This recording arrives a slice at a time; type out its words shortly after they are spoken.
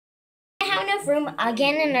enough room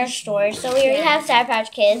again in our store, so we already have Sour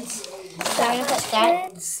Patch Kids. So I'm gonna put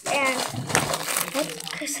that. And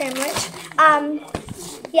sandwich.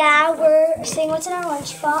 Yeah, we're seeing what's in our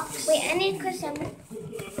lunchbox. Wait, I need a sandwich.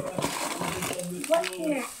 What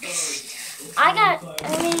next? I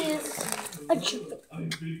need A chip.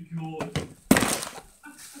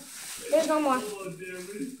 There's no more.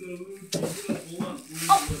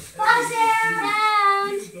 Oh,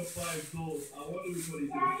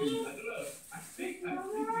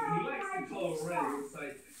 Found.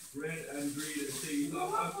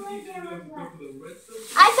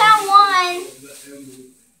 I found one.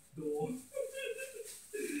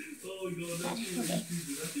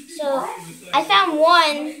 So I found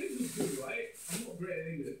one.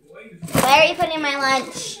 Where are you putting my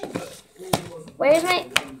lunch? Where's my?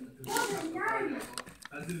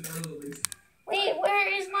 Wait, where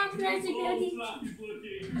is my plastic baggie?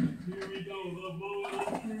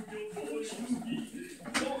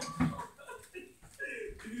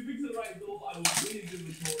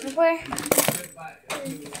 Where?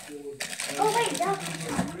 oh wait, no.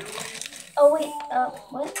 Oh wait,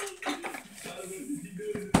 what?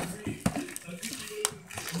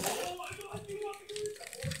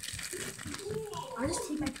 I'll just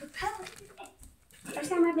take my propeller. That's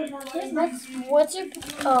not my propeller. What's your?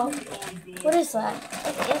 Oh, what is that?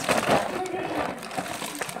 What is that?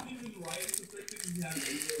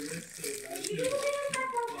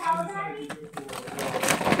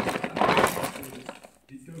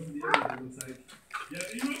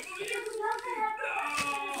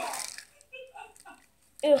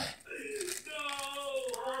 Ugh.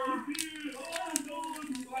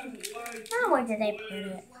 Now where did I put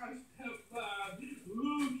it?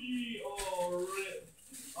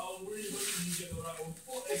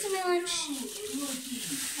 This is my lunch.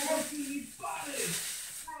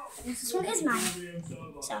 This one is mine.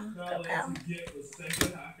 Some propel.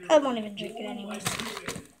 I won't even drink it anyways.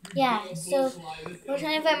 Yeah, so we're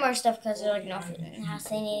trying to find more stuff because they're like no food in the house.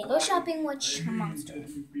 They need to go shopping, which her mom's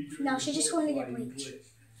doing. No, she's just going to get bleach.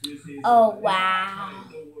 Oh wow.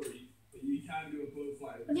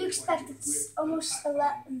 What do you expect? It's almost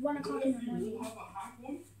 1 o'clock in the morning.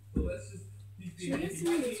 Should we get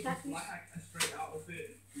some of these crackers?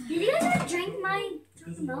 Did you guys drink my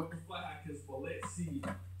milk? Well,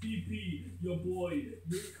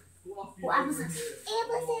 applesauce.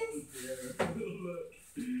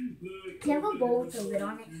 Do you have a bowl with a lid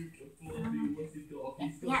on it?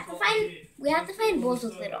 We have to find bowls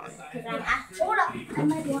with lid on it. Hold up. I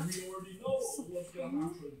might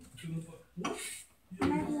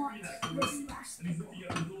want this last pickle.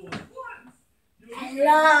 I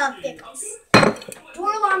love pickles.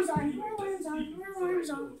 Door alarms on. Door alarms on. Door alarms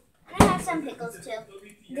on. I have some pickles too.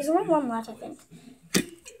 There's only one left, I think.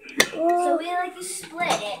 So we like to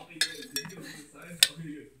split it.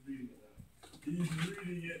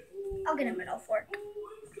 I'll get a middle fork.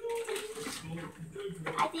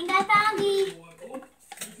 I think I found it.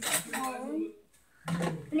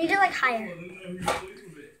 I need it like higher.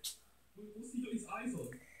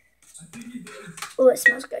 Oh, it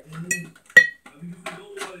smells good. I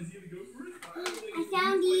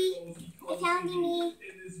found it. I found me.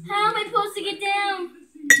 How am I supposed to get down?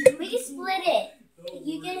 We can split it.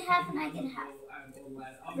 You get half and I get half.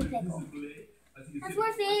 The pickle. That's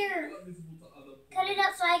more fair. Cut it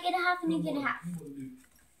up so I get a half and you get a half.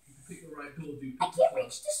 I can't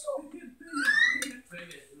reach the store.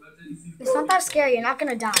 It's not that scary. You're not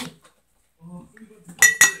gonna die.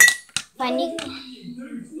 Finding.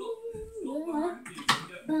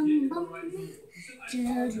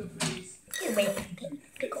 Wait,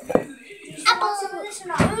 pickle. Apple.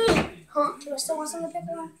 Huh? Do I still want some of the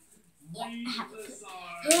pickle? Yeah, I have it.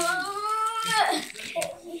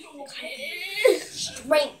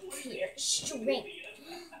 Strength here. Strength.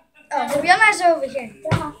 Oh, the real knives are over here.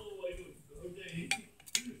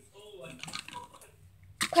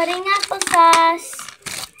 Putting applesauce.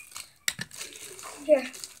 Here.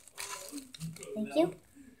 Thank you.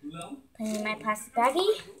 Putting in my plastic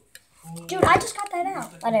baggie. Dude, I just got that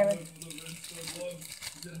out. Whatever.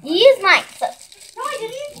 You used mine. So. No, I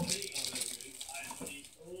didn't.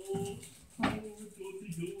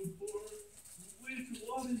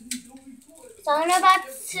 So I'm about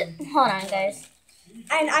to. Hold on, guys.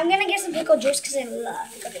 And I'm gonna get some pickle juice because I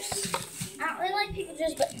love pickle juice. I don't really like pickle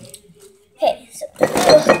juice, but. Okay, so.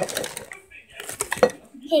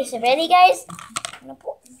 Okay, so ready, guys? I'm gonna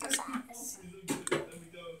pour this sauce.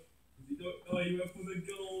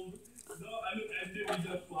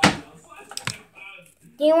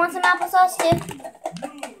 Do you want some applesauce too?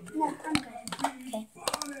 No, I'm good. Okay.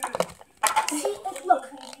 See, look.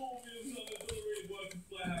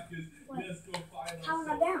 What?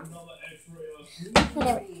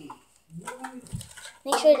 Whatever.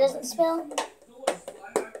 Make sure it doesn't spill.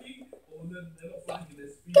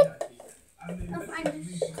 Good. I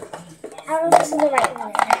don't know if this is the right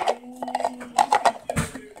one.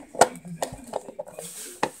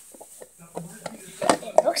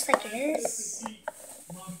 It looks like it is.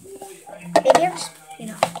 Maybe I'm just,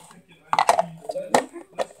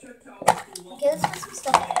 Okay, let's put some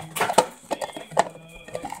stuff in.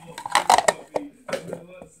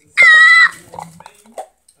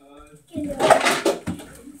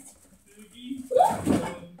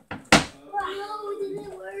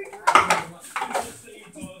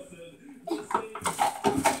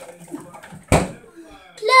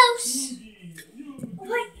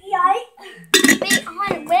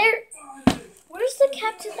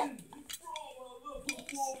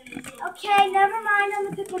 Okay, never mind on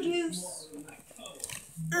the pickle juice.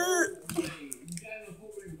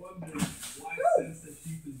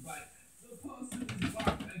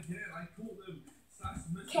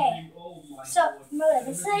 Okay, so Moda,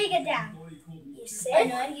 this is how you get down. You sit. I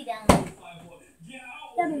know how to get down.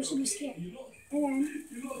 That means you should be scared. And then.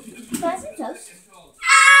 Try some toast.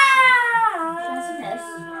 Try some toast.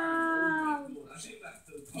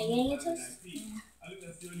 Are you gonna get toast?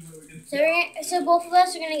 So both of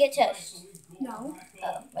us are gonna get toast. No.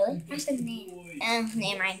 Oh, really? I said name.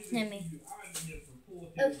 Name right. Name me.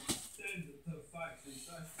 Okay.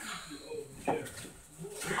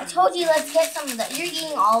 I told you let's get some of those. You're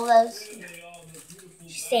eating all of those.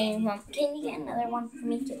 Same one. Can you get another one for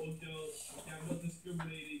me too?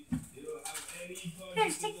 Here,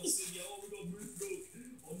 just take these.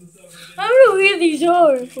 I don't know where these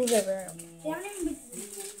are. Whatever.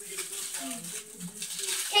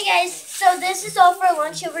 Hey guys, so this is all for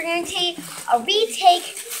lunch, and we're going to take a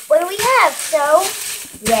retake what do we have. So,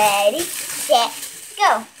 ready, set,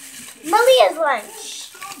 go. Malia's lunch.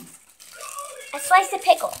 A slice of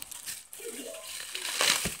pickle.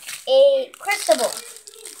 A Crustable.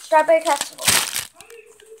 Strawberry Crustable.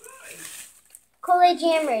 Kool-Aid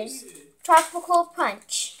Jammers. Tropical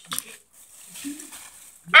Punch.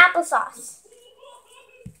 Applesauce.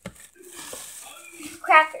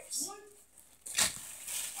 Crackers.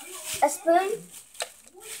 A spoon,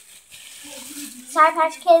 Sour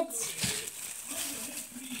Patch Kids,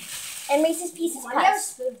 and Reese's Pieces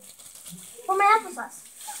Puffs for my applesauce.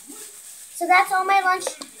 So that's all my lunch.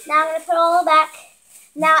 Now I'm going to put it all back.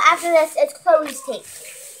 Now after this, it's Chloe's take.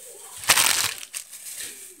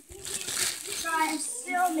 I'm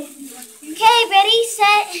still making one. Okay, ready,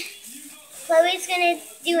 set. Chloe's going to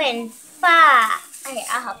do in 5. Okay,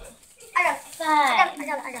 I'll help you. I got it. 5.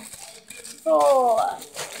 I got it. 4.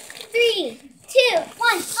 3, 2, 1.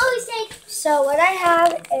 Always take. So what I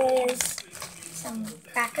have is some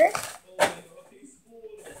crackers,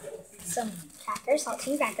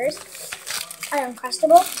 saltine crackers, an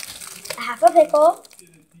Uncrustable, a half a pickle,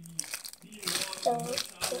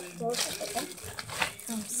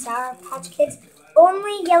 some Sour Patch Kids,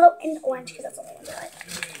 only yellow and orange because that's the only ones I like,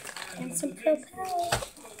 and some Propel.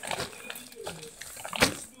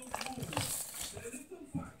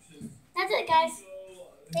 That's it, guys.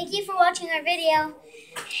 Thank you for watching our video.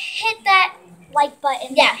 Hit that like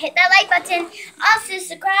button. Yeah, hit that like button. Also,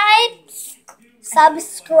 subscribe.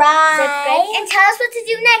 And tell us what to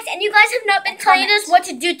do next. And you guys have not been telling us what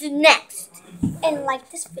to do next. And like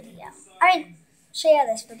this video. I mean, share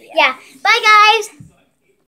this video. Yeah. Bye, guys.